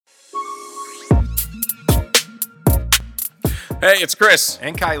Hey, it's Chris.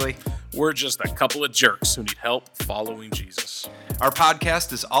 And Kylie. We're just a couple of jerks who need help following Jesus Our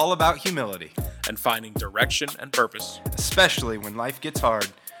podcast is all about humility, and finding direction and purpose. especially when life gets hard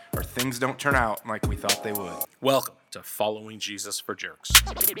or things don't turn out like we thought they would. Welcome to Following Jesus for Jerks.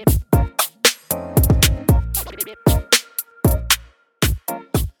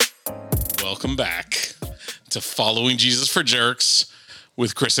 Welcome back to Following Jesus for Jerks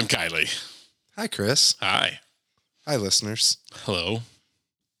with Chris and Kylie. Hi, Chris. Hi. Hi, listeners. Hello.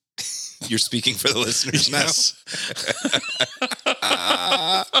 You're speaking for the listeners now? Yes.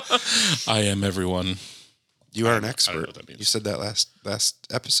 I am everyone. You are an I don't know expert. what that means. You said that last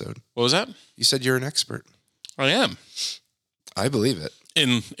episode. What was that? You said you're an expert. I am. I believe it.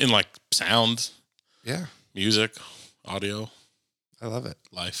 In like sound, Yeah, music, audio, I love it.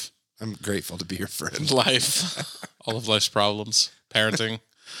 life. I'm grateful to be your friend. Life, all of life's problems, parenting,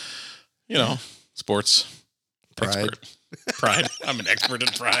 sports, Pride. expert. Pride. I'm an expert in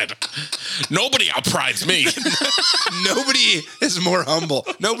pride. Nobody outprides me. Nobody is more humble.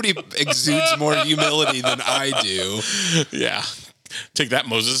 Nobody exudes more humility than I do. Yeah. Take that,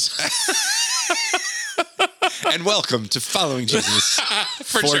 Moses. And welcome to Following Jesus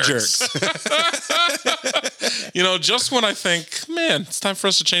For for jerks. Just when I think, man, it's time for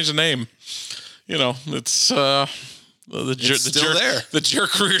us to change the name. It's still there. The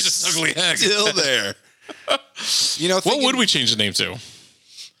jerk rears its ugly head. Still there. What would we change the name to?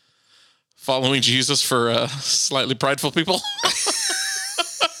 Following Jesus for slightly prideful people?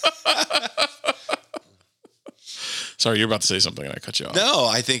 Sorry, you're about to say something and I cut you off. No,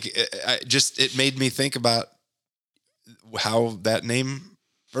 I think it made me think about how that name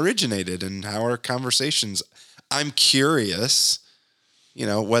originated and how our conversations. I'm curious,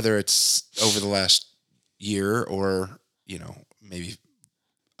 whether it's over the last year or, maybe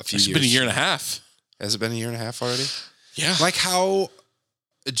a few years. It's been a year and a half. Has it been a year and a half already? Yeah. Like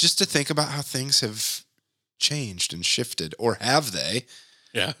just to think about how things have changed and shifted, or have they?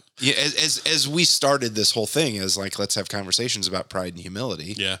 Yeah. Yeah, as we started this whole thing as like, let's have conversations about pride and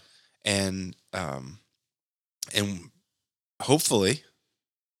humility. Yeah. And hopefully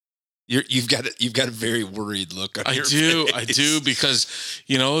you've got a very worried look on your face. I do, because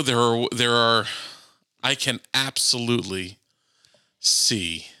there are I can absolutely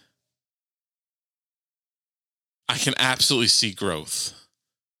see growth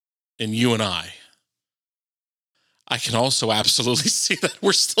in you and I. I can also absolutely see that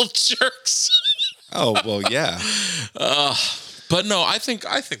we're still jerks. Oh, well, yeah. But no, I think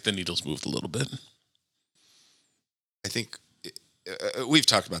the needle's moved a little bit. I think we've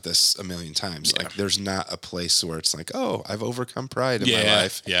talked about this a million times. Yeah. Like, there's not a place where it's like, oh, I've overcome pride in my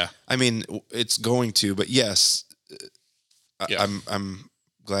life. Yeah. I mean, it's going to, but yes, Yeah. I'm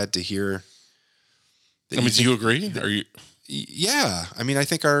glad to hear. Do you agree? Are you? Yeah. I mean, I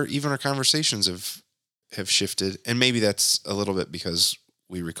think our conversations have shifted, and maybe that's a little bit because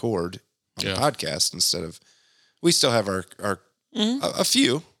we record on the podcast instead of, we still have our a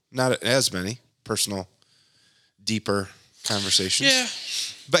few, not as many personal, deeper conversations. Yeah.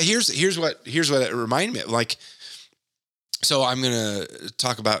 But here's what it reminded me of. Like, so I'm going to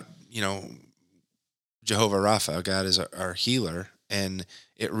talk about, Jehovah Rapha, God is our healer. And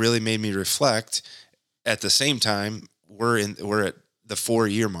it really made me reflect. At the same time, we're at the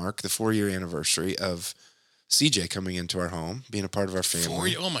 4-year mark, the 4-year anniversary of CJ coming into our home, being a part of our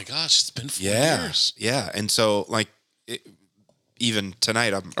family. Oh my gosh, it's been 4 years. Yeah. And so, like, even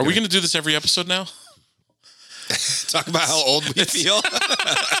tonight, Are we going to do this every episode now? talk about how old we feel?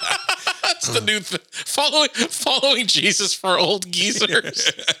 That's the new thing. Following Jesus for old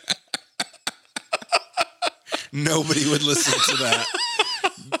geezers. Nobody would listen to that.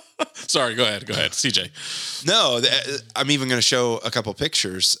 Sorry, go ahead, CJ. No, I'm even going to show a couple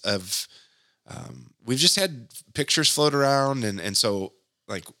pictures of. We've just had pictures float around, and so,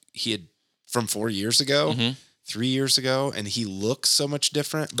 like, he had from 4 years ago, 3 years ago, and he looks so much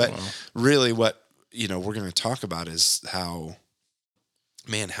different. But really, what we're going to talk about is how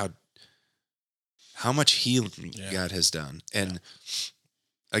much healing God has done, and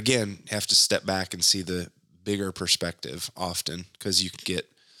again, have to step back and see the bigger perspective often, because you can get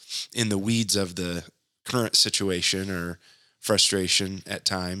in the weeds of the current situation or frustration at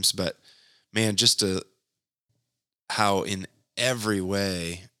times. But man, just how in every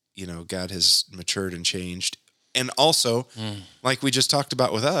way, God has matured and changed. And also, like we just talked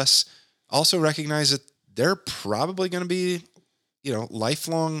about with us, also recognize that there are probably going to be,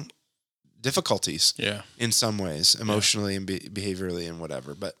 lifelong difficulties in some ways, emotionally and behaviorally and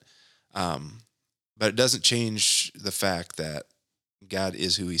whatever. But it doesn't change the fact that God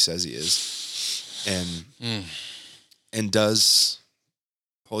is who he says he is. And and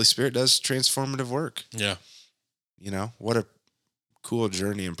Holy Spirit does transformative work. Yeah. What a cool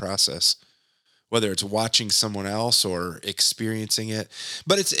journey and process, whether it's watching someone else or experiencing it.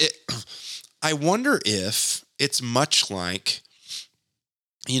 But I wonder if it's much like,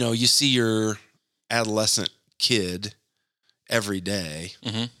 you see your adolescent kid every day,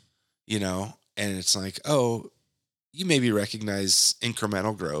 Mm-hmm. And it's like, oh, you maybe recognize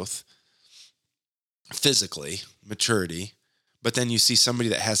incremental growth, physically, maturity, but then you see somebody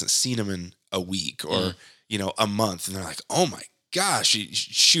that hasn't seen them in a week or, a month, and they're like, oh my gosh, you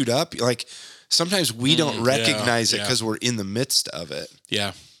shoot up. Like sometimes we don't recognize it because we're in the midst of it.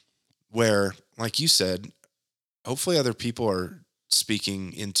 Yeah. Where, like you said, hopefully other people are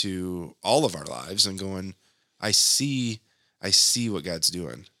speaking into all of our lives and going, I see what God's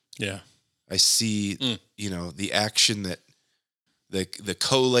doing. Yeah. I see, the action that the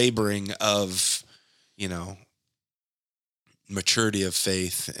co-laboring of, maturity of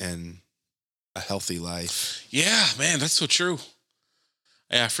faith and a healthy life. Yeah, man, that's so true.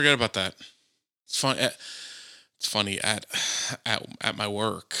 Yeah, I forgot about that. It's fun. It's funny at my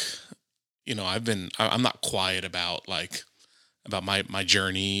work. I'm not quiet about my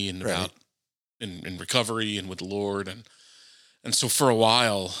journey and Right. about in recovery and with the Lord and so for a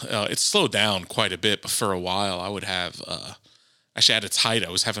while it's slowed down quite a bit. But for a while, I would have actually at its height,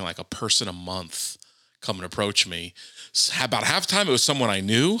 I was having like a person a month come and approach me. About half the time it was someone I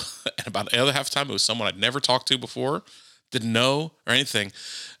knew, and about the other half the time it was someone I'd never talked to before, didn't know or anything,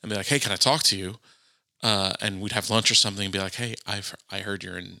 and be like, "Hey, can I talk to you?" And we'd have lunch or something, and be like, "Hey, I heard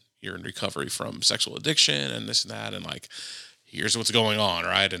you're in recovery from sexual addiction and this and that, and like, here's what's going on,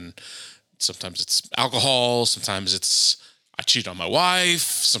 right?" And sometimes it's alcohol, sometimes it's I cheat on my wife,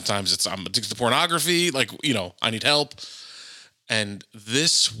 sometimes it's I'm addicted to pornography, like I need help. And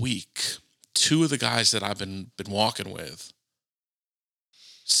this week, two of the guys that I've been walking with,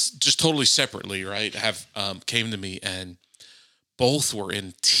 just totally separately, right, have came to me, and both were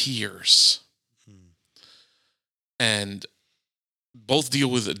in tears, and both deal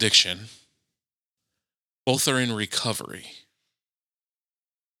with addiction. Both are in recovery.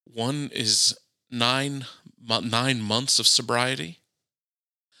 One is 9 months of sobriety,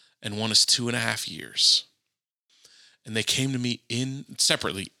 and one is 2.5 years. And they came to me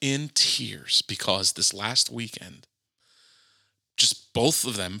separately in tears because this last weekend, just both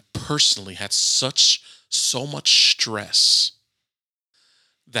of them personally had so much stress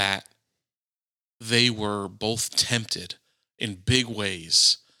that they were both tempted in big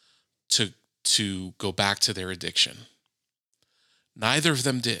ways to go back to their addiction. Neither of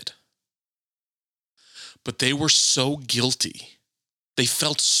them did. But they were so guilty. They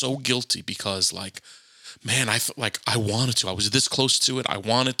felt so guilty because man, I felt like I wanted to. I was this close to it. I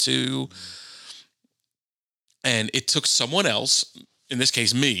wanted to. And it took someone else, in this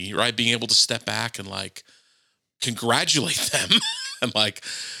case me, right, being able to step back and congratulate them.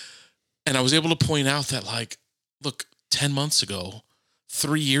 and I was able to point out that look, 10 months ago,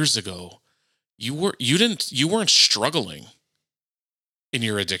 3 years ago, you weren't struggling in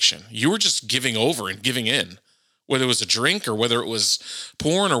your addiction. You were just giving over and giving in, whether it was a drink or whether it was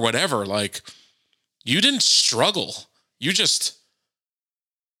porn or whatever. You didn't struggle. You just,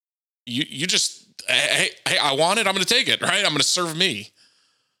 hey, I want it. I'm going to take it, right? I'm going to serve me.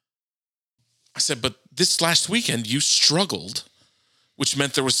 I said, but this last weekend you struggled, which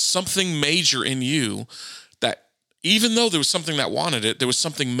meant there was something major in you that, even though there was something that wanted it, there was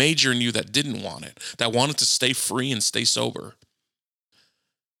something major in you that didn't want it, that wanted to stay free and stay sober.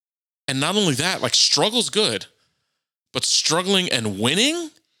 And not only that, struggle's good, but struggling and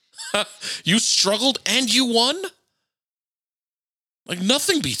winning, you struggled and you won.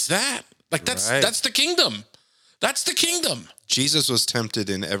 Nothing beats that. That's the kingdom. That's the kingdom. Jesus was tempted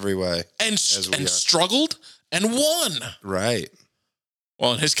in every way. And struggled and won. Right.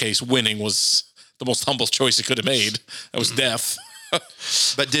 Well, in his case, winning was the most humble choice he could have made. That was death.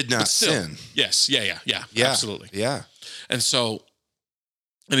 But did not sin. Yes. Yeah. Absolutely. Yeah. And so,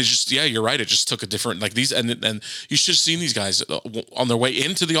 and it's just, yeah, you're right. It just took a different, these, and you should have seen these guys on their way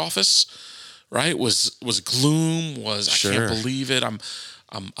into the office, right? Was gloom, Sure. I can't believe it. I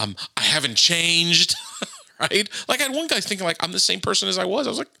haven't changed, right? I had one guy thinking I'm the same person as I was. I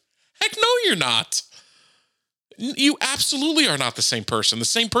was like, heck no, you're not. You absolutely are not the same person. The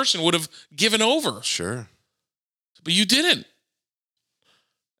same person would have given over. Sure. But you didn't.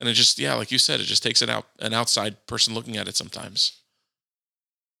 And it just, yeah, like you said, it just takes an outside person looking at it sometimes.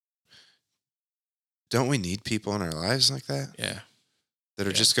 Don't we need people in our lives like that? Yeah. That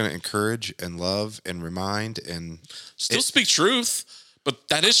are just going to encourage and love and remind and still speak truth, but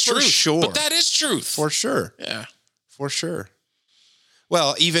that is truth. For sure. But that is truth. For sure. Yeah. For sure.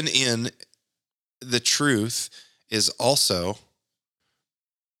 Well, even in the truth is also,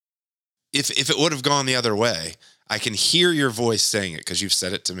 if it would have gone the other way, I can hear your voice saying it because you've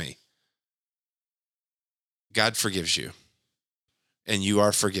said it to me. God forgives you, and you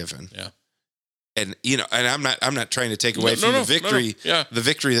are forgiven. Yeah. And and I'm not trying to take away from the victory, Yeah. the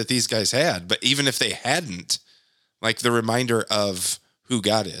victory that these guys had, but even if they hadn't, like the reminder of who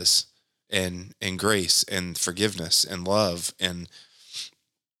God is, and grace and forgiveness and love and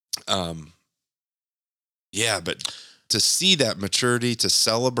but to see that maturity, to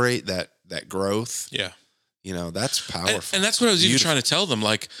celebrate that growth, Yeah. That's powerful. And that's what I was even trying to tell them.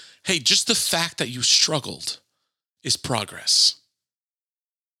 Like, hey, just the fact that you struggled is progress.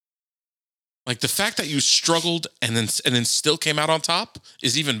 Like the fact that you struggled and then still came out on top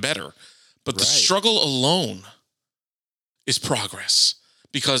is even better. But the struggle alone is progress.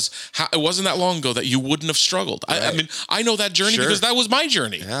 Because it wasn't that long ago that you wouldn't have struggled. Right. I mean, I know that journey because that was my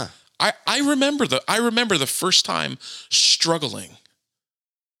journey. Yeah. I remember the first time struggling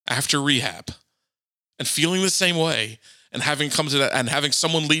after rehab and feeling the same way and having come to that and having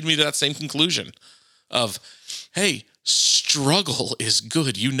someone lead me to that same conclusion of, hey, struggle is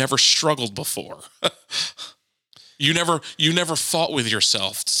good. You never struggled before. You never fought with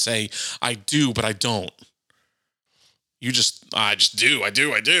yourself to say, I do, but I don't. I just do. I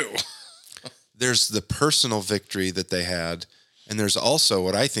do. There's the personal victory that they had. And there's also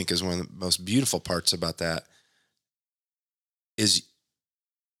what I think is one of the most beautiful parts about that is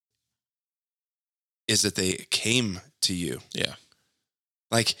that they came to you. Yeah.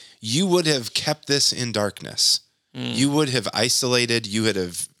 Like you would have kept this in darkness. You would have isolated. You would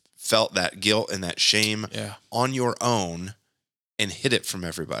have felt that guilt and that shame on your own and hid it from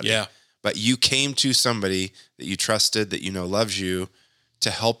everybody. Yeah. But you came to somebody that you trusted, that loves you, to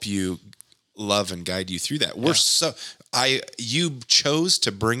help you love and guide you through that. You chose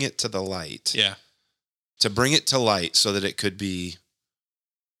to bring it to the light. Yeah. To bring it to light so that there could be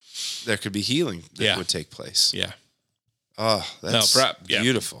healing that would take place. Yeah. Oh, that's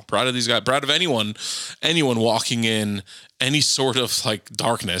beautiful. Proud of these guys. Proud of anyone walking in any sort of like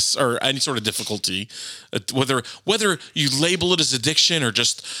darkness or any sort of difficulty, whether you label it as addiction or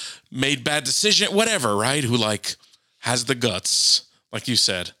just made bad decision, whatever, right? Who like has the guts, like you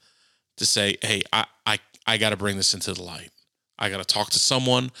said, to say, hey, I got to bring this into the light. I got to talk to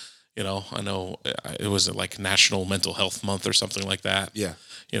someone. I know it was like National Mental Health Month or something like that. Yeah.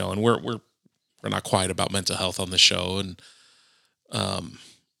 And we're not quiet about mental health on this show and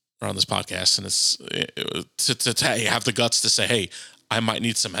or on this podcast, and it's to have the guts to say, hey, I might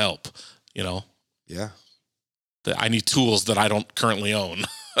need some help. Yeah. That I need tools that I don't currently own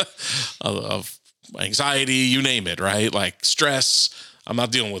of anxiety, you name it, right? Like stress, I'm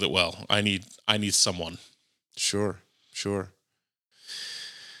not dealing with it well. I need someone. Sure.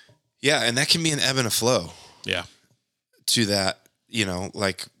 Yeah, and that can be an ebb and a flow. Yeah. To that,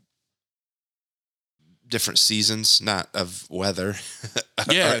 like different seasons, not of weather.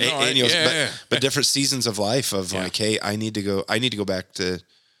 But different seasons of life of like, hey, I need to go back to,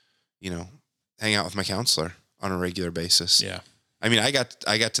 hang out with my counselor on a regular basis. Yeah. I mean, I got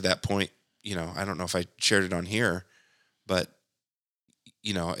to that point, I don't know if I shared it on here, but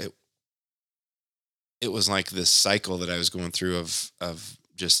it was like this cycle that I was going through of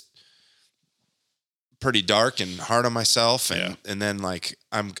just pretty dark and hard on myself. And then like,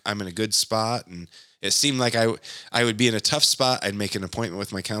 I'm in a good spot, and it seemed like I would be in a tough spot. I'd make an appointment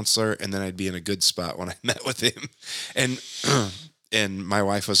with my counselor, and then I'd be in a good spot when I met with him. And my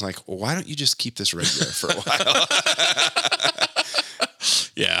wife was like, well, why don't you just keep this regular for a while?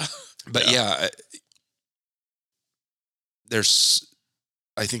 Yeah. But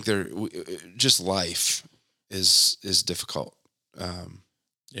I think just life is difficult.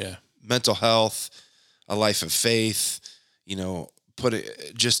 Mental health, a life of faith, put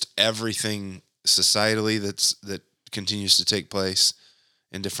it, just everything societally that continues to take place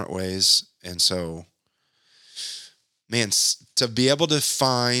in different ways. And so, man, to be able to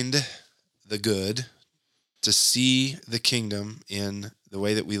find the good, to see the kingdom in the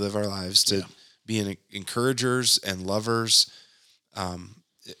way that we live our lives, to be encouragers and lovers,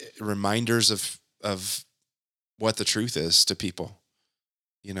 reminders of what the truth is to people,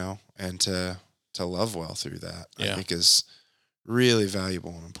 and to love well through that, I think is really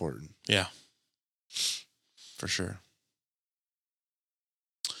valuable and important. Yeah. For sure.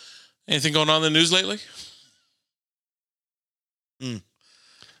 Anything going on in the news lately?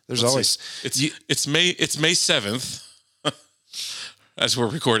 There's always it's May 7th as we're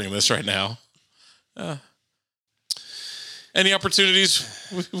recording this right now. Any opportunities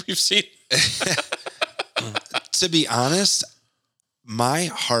we've seen To be honest, my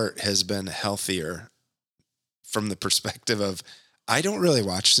heart has been healthier from the perspective of I don't really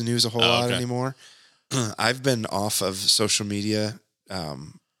watch the news a whole lot anymore. I've been off of social media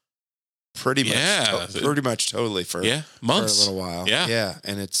pretty much totally for months. for a little while. Yeah.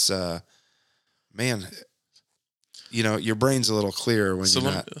 And it's man, your brain's a little clearer when you're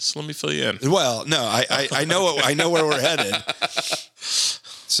not. So let me fill you in. Well, no, I know where we're headed.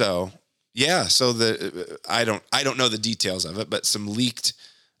 So yeah, so I don't know the details of it, but some leaked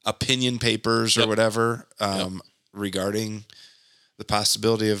opinion papers or whatever regarding the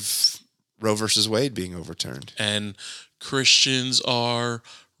possibility of Roe versus Wade being overturned. And Christians are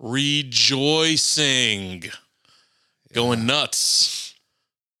rejoicing, going nuts.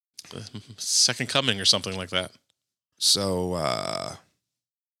 The second coming or something like that. So, I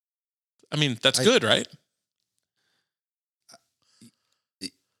mean, that's good, right?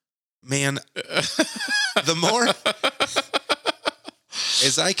 Man, the more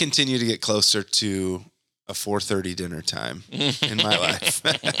as I continue to get closer to a 4:30 dinner time in my life,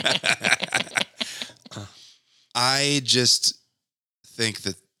 I just think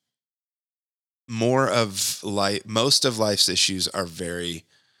that most of life's issues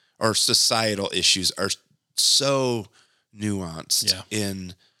or societal issues are so nuanced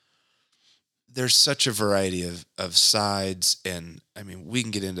there's such a variety of sides. And I mean, we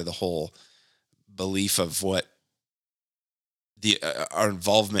can get into the whole belief of what our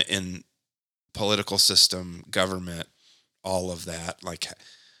involvement in political system, government, all of that, like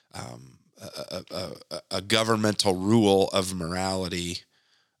a governmental rule of morality,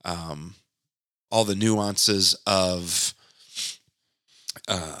 all the nuances of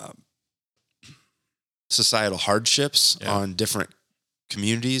societal hardships on different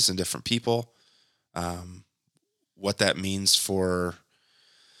communities and different people, what that means for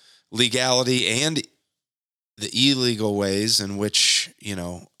legality and the illegal ways in which,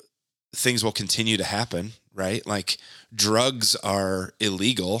 things will continue to happen, right? Like drugs are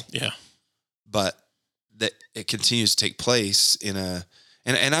illegal, but that it continues to take place and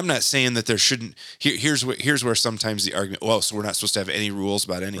I'm not saying that there shouldn't. Here's where sometimes the argument. Well, so we're not supposed to have any rules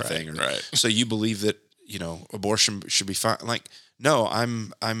about anything, right? So you believe that abortion should be fine? Like, no, I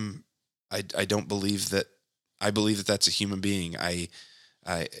don't believe that. I believe that that's a human being. I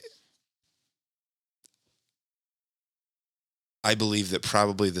believe that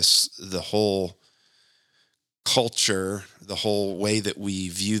probably the whole culture, the whole way that we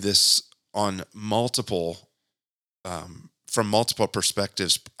view this on from multiple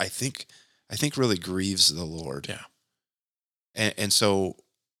perspectives, I think really grieves the Lord. Yeah. And so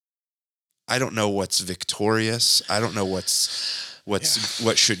I don't know what's victorious. I don't know what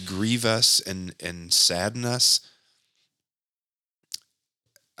should grieve us and sadden us.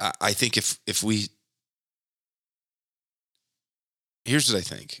 I think if we, here's what I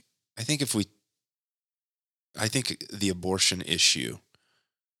think. I think the abortion issue,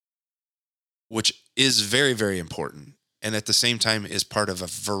 which is very, very important, and at the same time is part of a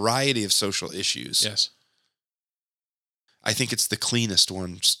variety of social issues. Yes. I think it's the cleanest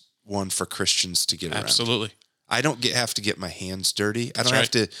one for Christians to get around. Absolutely. I don't have to get my hands dirty. I don't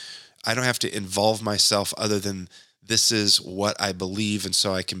have to involve myself other than this is what I believe. And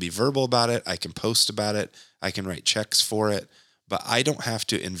so I can be verbal about it. I can post about it. I can write checks for it, but I don't have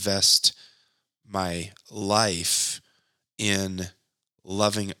to invest my life in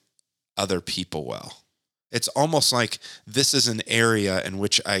loving other people well. It's almost like this is an area in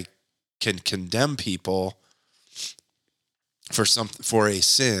which I can condemn people for a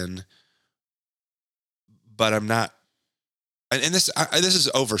sin, but I'm not. And this is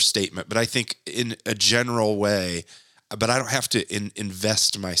overstatement, but I think in a general way, but I don't have to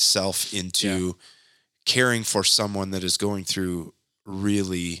invest myself into caring for someone that is going through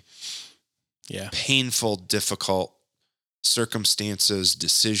really painful, difficult circumstances,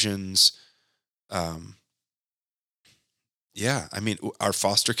 decisions. I mean, our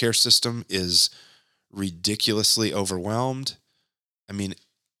foster care system is ridiculously overwhelmed. I mean,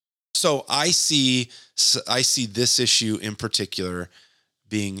 so I see this issue in particular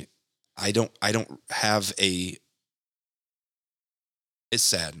being, I don't have it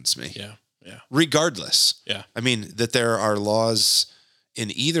saddens me. Yeah. Regardless. Yeah. I mean, that there are laws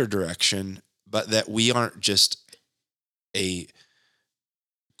in either direction, but that we aren't just a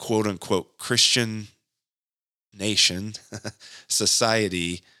quote unquote Christian nation,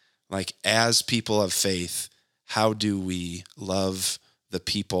 society. Like, as people of faith, how do we love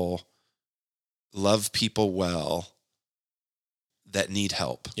people well that need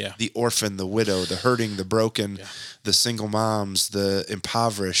help? Yeah. The orphan, the widow, the hurting, the broken, the single moms, the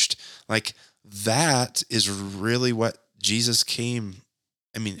impoverished. Like, that is really what Jesus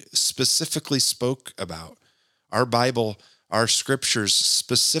specifically spoke about. Our Bible, our scriptures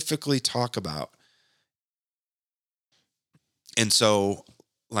specifically talk about. And so,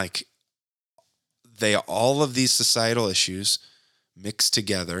 like, all of these societal issues mixed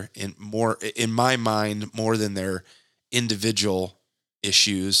together in my mind, more than their individual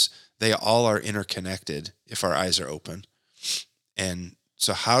issues, they all are interconnected if our eyes are open. And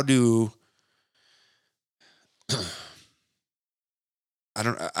so how do I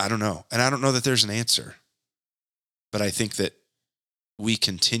don't know. And I don't know that there's an answer. But I think that we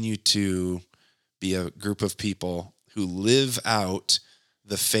continue to be a group of people who live out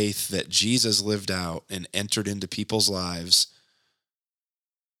the faith that Jesus lived out and entered into people's lives,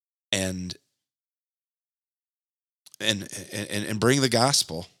 and bring the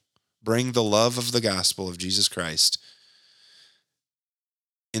gospel, bring the love of the gospel of Jesus Christ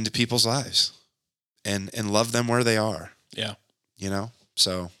into people's lives, and love them where they are. Yeah.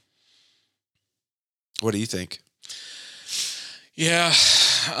 So what do you think? Yeah.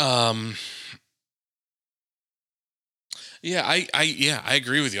 I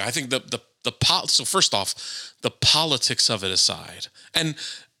agree with you. I think so first off, the politics of it aside, and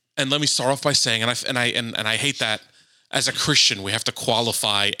let me start off by saying, and I hate that as a Christian, we have to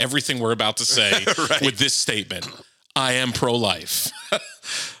qualify everything we're about to say right. with this statement. I am pro-life.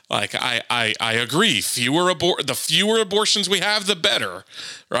 Like I agree. The fewer abortions we have, the better,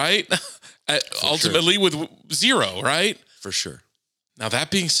 right? Ultimately, with 0, right? For sure. Now,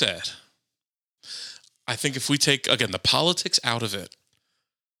 that being said, I think if we take, again, the politics out of it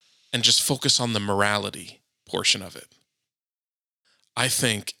and just focus on the morality portion of it, I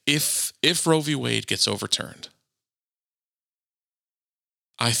think if Roe v. Wade gets overturned,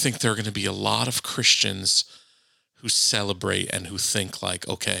 I think there are going to be a lot of Christians who celebrate and who think like,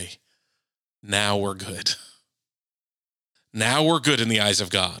 okay, now we're good. Now we're good in the eyes of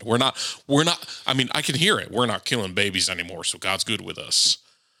God. We're not, I mean, I can hear it. We're not killing babies anymore, so God's good with us.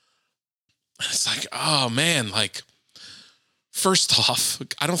 It's like, oh man, like, first off,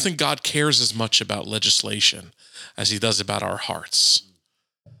 I don't think God cares as much about legislation as he does about our hearts.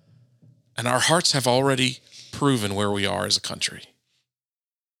 And our hearts have already proven where we are as a country.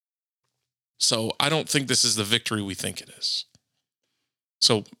 So I don't think this is the victory we think it is.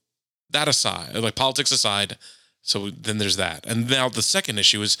 So that aside, like politics aside, so then there's that. And now the second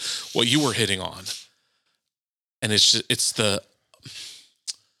issue is what you were hitting on. And it's the,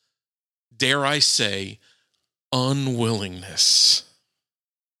 dare I say, unwillingness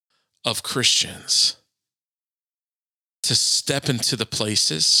of Christians to step into the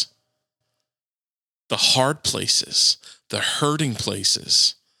places, the hard places, the hurting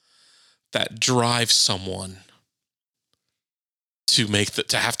places that drive someone to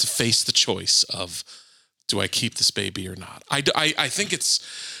have to face the choice of, do I keep this baby or not? I think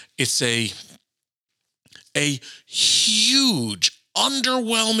it's a huge,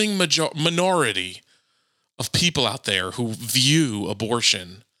 underwhelming minority of people out there who view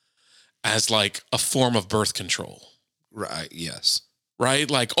abortion as like a form of birth control. Right. Yes.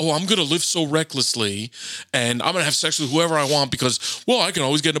 Right? Like, oh, I'm going to live so recklessly and I'm going to have sex with whoever I want because, well, I can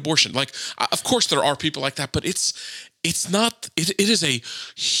always get an abortion. Like, of course there are people like that, but it is a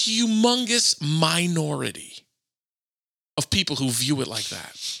humongous minority of people who view it like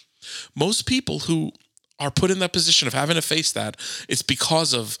that. Most people who are put in that position of having to face that, it's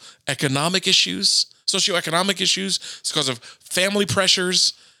because of economic issues, socioeconomic issues. It's because of family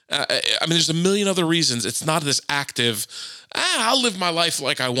pressures. I mean, there's a million other reasons. It's not this active, I'll live my life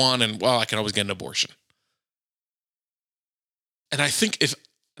like I want, and well, I can always get an abortion. And I think if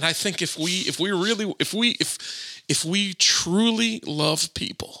we truly love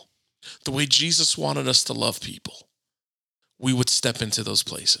people the way Jesus wanted us to love people, we would step into those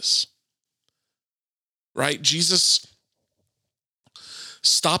places. Right? Jesus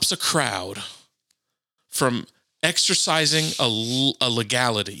stops a crowd from exercising a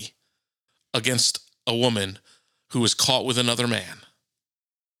legality against a woman who was caught with another man.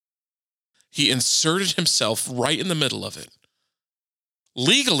 He inserted himself right in the middle of it.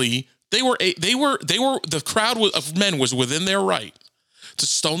 Legally, the crowd of men was within their right to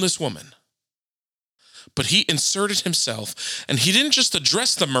stone this woman. But he inserted himself, and he didn't just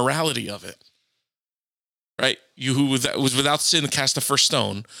address the morality of it. Right? You who was without sin cast the first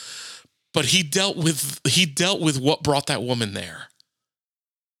stone. But he dealt with what brought that woman there.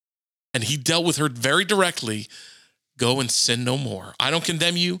 And he dealt with her very directly. Go and sin no more. I don't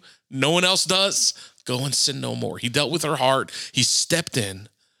condemn you. No one else does. Go and sin no more. He dealt with her heart. He stepped in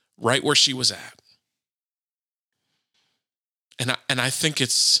right where she was at. And I think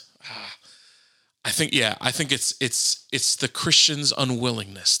it's I think it's the Christian's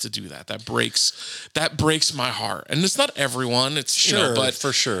unwillingness to do that that breaks my heart. And it's not everyone, it's Sure, but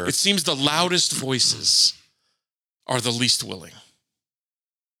for sure. it seems the loudest voices are the least willing.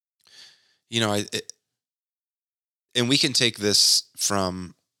 And we can take this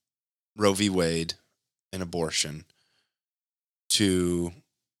from Roe v. Wade and abortion to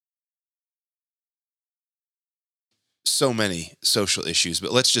so many social issues.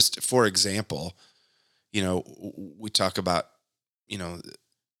 But let's just, for example, we talk about, the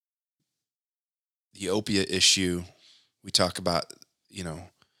opiate issue. We talk about,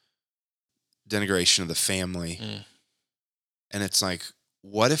 denigration of the family. Mm. And it's like,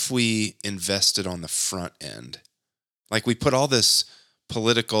 what if we invested on the front end? Like we put all this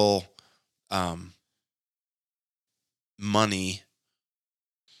political money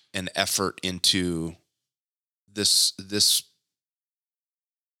and effort into this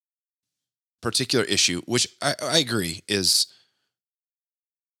particular issue, which I agree is,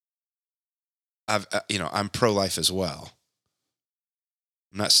 I'm pro-life as well.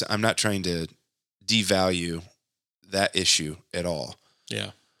 I'm not trying to devalue that issue at all.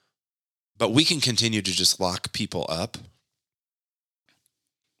 Yeah. But we can continue to just lock people up.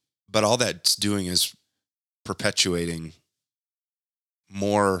 But all that's doing is perpetuating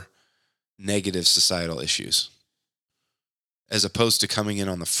more negative societal issues, as opposed to coming in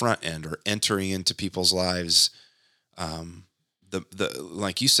on the front end or entering into people's lives. The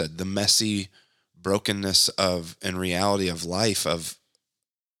like you said, the messy brokenness of and reality of life of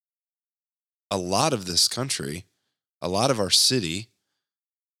a lot of this country, a lot of our city,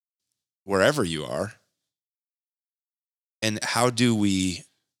 wherever you are. And how do we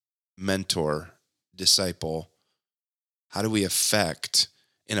mentor, disciple? How do we affect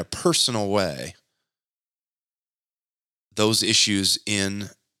in a personal way those issues in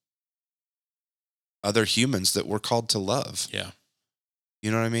other humans that we're called to love? Yeah.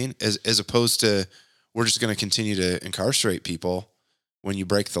 You know what I mean? As opposed to, we're just going to continue to incarcerate people when you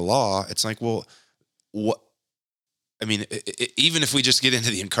break the law. It's like, well, what? I mean, even if we just get into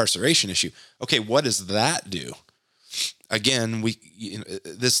the incarceration issue, okay, what does that do? Again,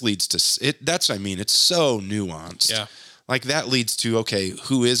 this leads to it. That's what I mean. It's so nuanced. Yeah. Like that leads to, okay,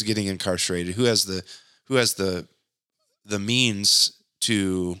 who is getting incarcerated? Who has the means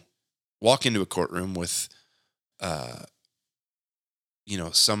to walk into a courtroom with,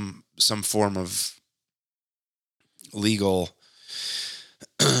 some form of legal,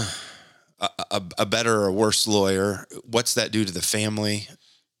 a better or worse lawyer? What's that do to the family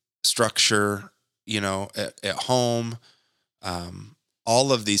structure, at home?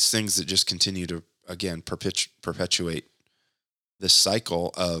 All of these things that just continue to, again, perpetuate this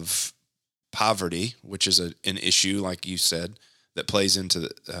cycle of poverty, which is an issue, like you said, that plays into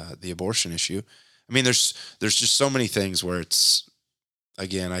the abortion issue. I mean, there's just so many things where it's,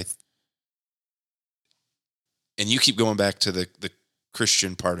 again, and you keep going back to the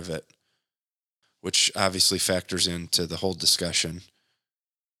Christian part of it, which obviously factors into the whole discussion.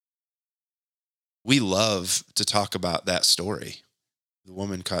 We love to talk about that story, the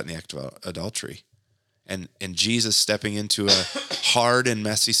woman caught in the act of adultery, and Jesus stepping into a hard and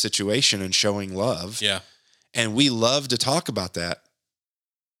messy situation and showing love. Yeah. And we love to talk about that,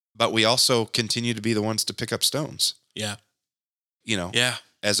 but we also continue to be the ones to pick up stones. Yeah. Yeah.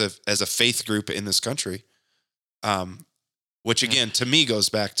 As a faith group in this country, which again, to me goes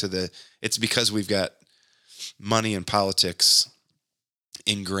back to it's because we've got money and politics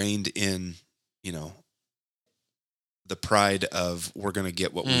ingrained in, the pride of we're going to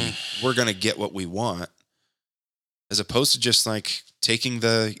get what we want, as opposed to just like taking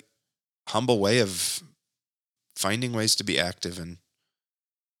the humble way of finding ways to be active in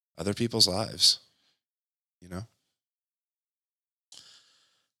other people's lives,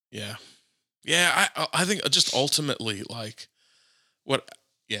 Yeah. Yeah. I think just ultimately, like, what?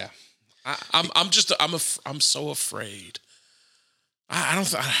 Yeah. I'm so afraid. I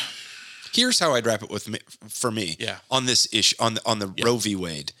don't. Here's how I'd wrap it for me. Yeah. On this issue, on the Roe v.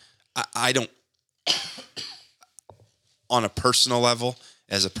 Wade, I don't. On a personal level,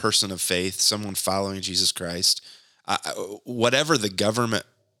 as a person of faith, someone following Jesus Christ, whatever the government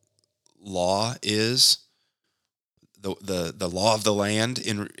law is, the law of the land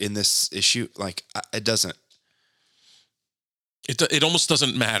in this issue, like it doesn't. It almost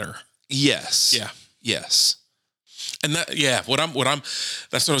doesn't matter. Yes. Yeah. Yes. And that, yeah,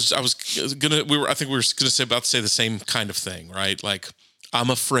 that's what I was gonna, I think we were gonna say the same kind of thing, right? Like,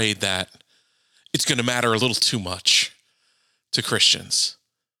 I'm afraid that it's gonna matter a little too much to Christians.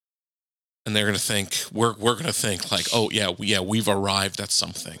 And they're gonna think, we're gonna think like, oh yeah, we've arrived at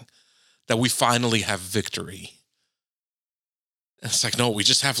something. that we finally have victory. And it's like, no, we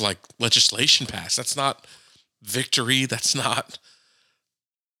just have like legislation passed. That's not victory. That's not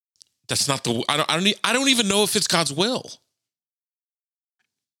the, I don't even know if it's God's will.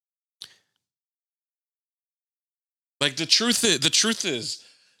 Like the truth is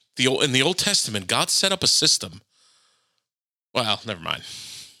in the Old Testament, God set up a system. Well, never mind.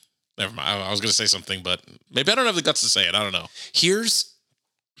 I was going to say something, but maybe I don't have the guts to say it. I don't know. Here's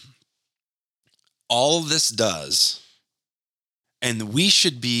all this does, and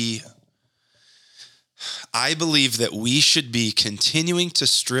I believe that we should be continuing to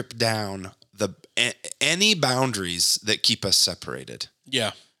strip down any boundaries that keep us separated.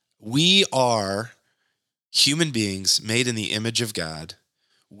 Yeah. We are human beings made in the image of God.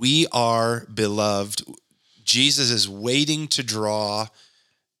 We are beloved. Jesus is waiting to draw,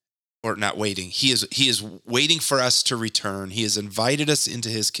 or not waiting. He is waiting for us to return. He has invited us into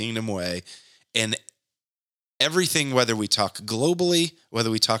his kingdom way. And everything, whether we talk globally,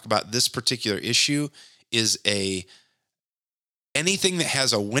 whether we talk about this particular issue, is anything that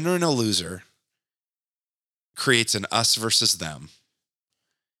has a winner and a loser creates an us versus them.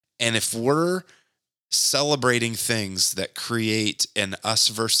 And if we're celebrating things that create an us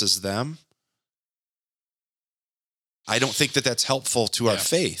versus them, I don't think that that's helpful to our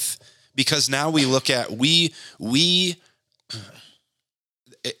faith, because now we look at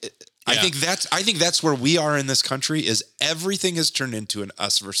I think that's where we are in this country, is everything has turned into an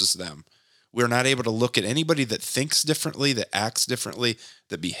us versus them. We're not able to look at anybody that thinks differently, that acts differently,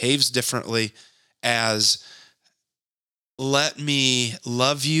 that behaves differently as, let me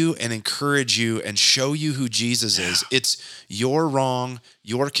love you and encourage you and show you who Jesus is. It's, you're wrong,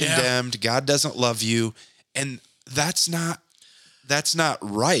 you're condemned, God doesn't love you, and that's not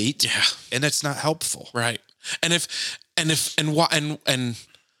right. Yeah. And it's not helpful. Right. And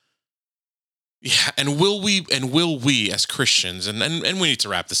will we as Christians, and we need to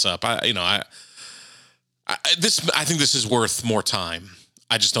wrap this up. I think this is worth more time.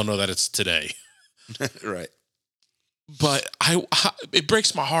 I just don't know that it's today. Right. But it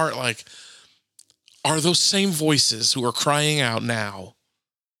breaks my heart. Like, are those same voices who are crying out now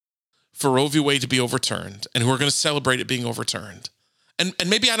for Roe v. Wade to be overturned, and who are going to celebrate it being overturned? And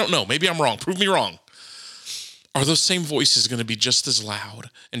maybe I don't know. Maybe I'm wrong. Prove me wrong. Are those same voices going to be just as loud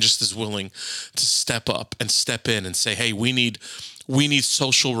and just as willing to step up and step in and say, hey, we need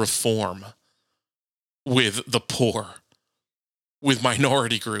social reform with the poor, with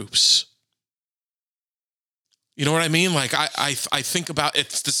minority groups? You know what I mean? Like, I think about,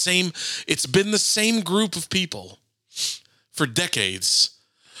 it's been the same group of people for decades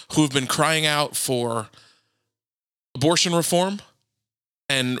who have been crying out for abortion reform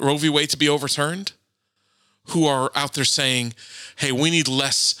and Roe v. Wade to be overturned, who are out there saying, hey, we need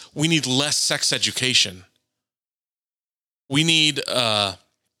less sex education. We need less,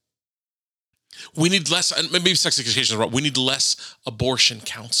 and maybe sex education is wrong. We need less abortion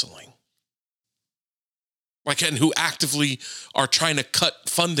counseling. Like, and who actively are trying to cut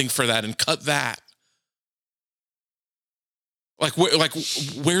funding for that and cut that.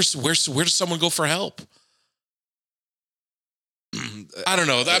 Where does someone go for help? I don't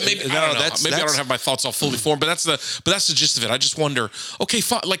know. I don't know. Maybe I don't have my thoughts all fully formed, but that's the gist of it. I just wonder. Okay,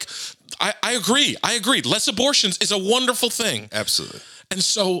 fine. Like, I agree. Less abortions is a wonderful thing. Absolutely. And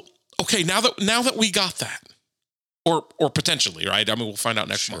so, okay, now that we got that, or potentially, right? I mean, we'll find out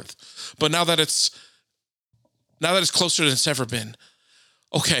next month. But now that it's closer than it's ever been.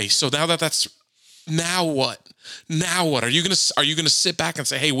 Okay, so now what? Now what? Are you gonna sit back and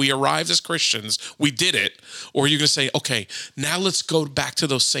say, hey, we arrived as Christians, we did it? Or are you gonna say, okay, now let's go back to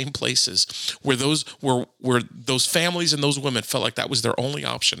those same places where those families and those women felt like that was their only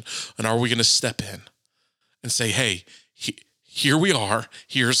option? And are we gonna step in and say, hey, here we are,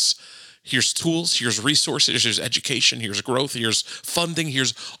 here's tools, here's resources, here's education, here's growth, here's funding,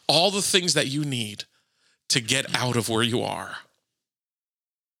 here's all the things that you need to get out of where you are.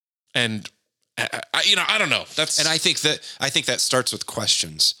 And I don't know. And I think that starts with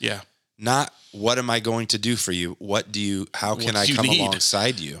questions. Yeah. Not what am I going to do for you? How can I come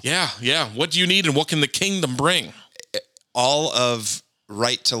alongside you? Yeah. Yeah. What do you need, and what can the kingdom bring? All of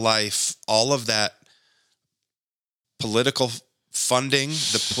right to life, all of that political funding,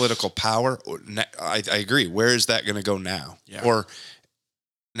 the political power. I agree. Where is that going to go now? Yeah. Or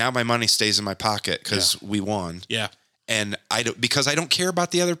now my money stays in my pocket because we won. Yeah. And I don't care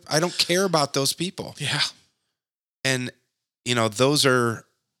about I don't care about those people. Yeah. And, those are,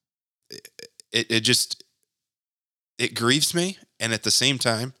 it grieves me. And at the same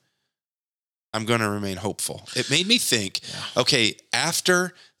time, I'm going to remain hopeful. It made me think, okay,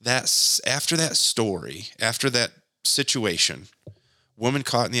 after after that story, after that situation, woman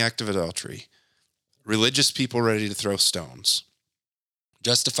caught in the act of adultery, religious people ready to throw stones,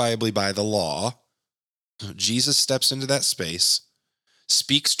 justifiably by the law, Jesus steps into that space,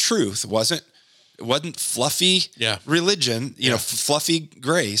 speaks truth. It wasn't fluffy religion, fluffy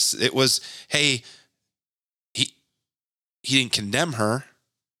grace. It was, hey, he didn't condemn her,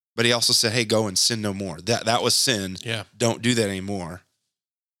 but he also said, hey, go and sin no more. That was sin. Yeah. Don't do that anymore.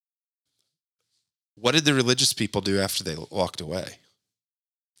 What did the religious people do after they walked away?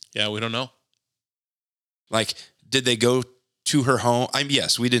 Yeah, we don't know. Like, did they go to her home?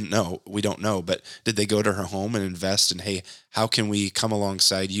 Yes, we didn't know. We don't know. But did they go to her home and invest in, hey, how can we come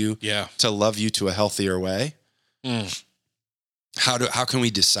alongside you to love you to a healthier way? Mm. How can we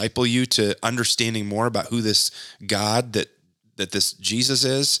disciple you to understanding more about who this God that this Jesus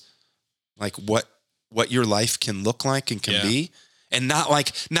is? Like what your life can look like and can be? And not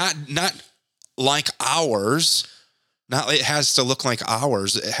like ours. Not it has to look like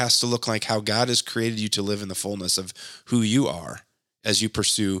ours. It has to look like how God has created you to live in the fullness of who you are as you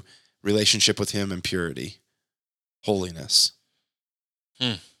pursue relationship with him and purity, holiness.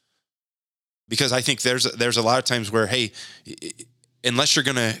 Because I think there's a lot of times where, hey, unless you're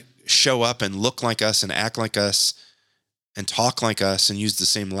going to show up and look like us and act like us and talk like us and use the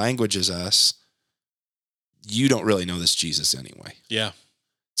same language as us, you don't really know this Jesus anyway. Yeah.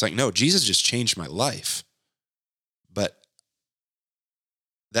 It's like, no, Jesus just changed my life. But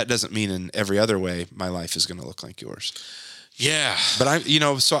that doesn't mean in every other way my life is going to look like yours. Yeah. But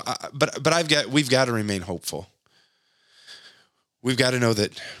we've got to remain hopeful. We've got to know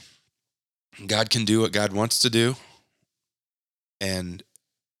that God can do what God wants to do. And,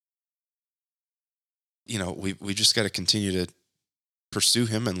 we just got to continue to pursue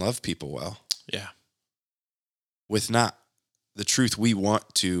him and love people well. Yeah. With not the truth we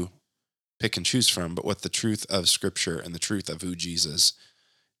want to pick and choose from, but what the truth of Scripture and the truth of who Jesus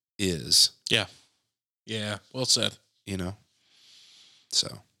is. Yeah. Yeah. Well said.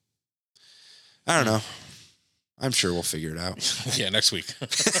 So I don't know. I'm sure we'll figure it out. Yeah, next week.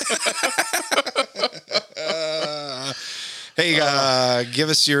 Hey, give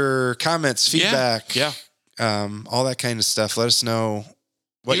us your comments, feedback, yeah, all that kind of stuff. Let us know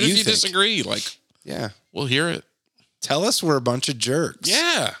what even you if you think. Disagree, we'll hear it. Tell us we're a bunch of jerks.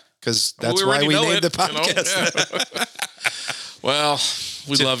 Yeah, because that's why we named the podcast. Yeah. Well,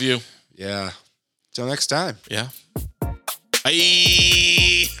 we love you. Yeah. Till next time. Yeah.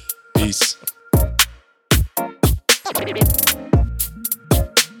 Bye. Peace.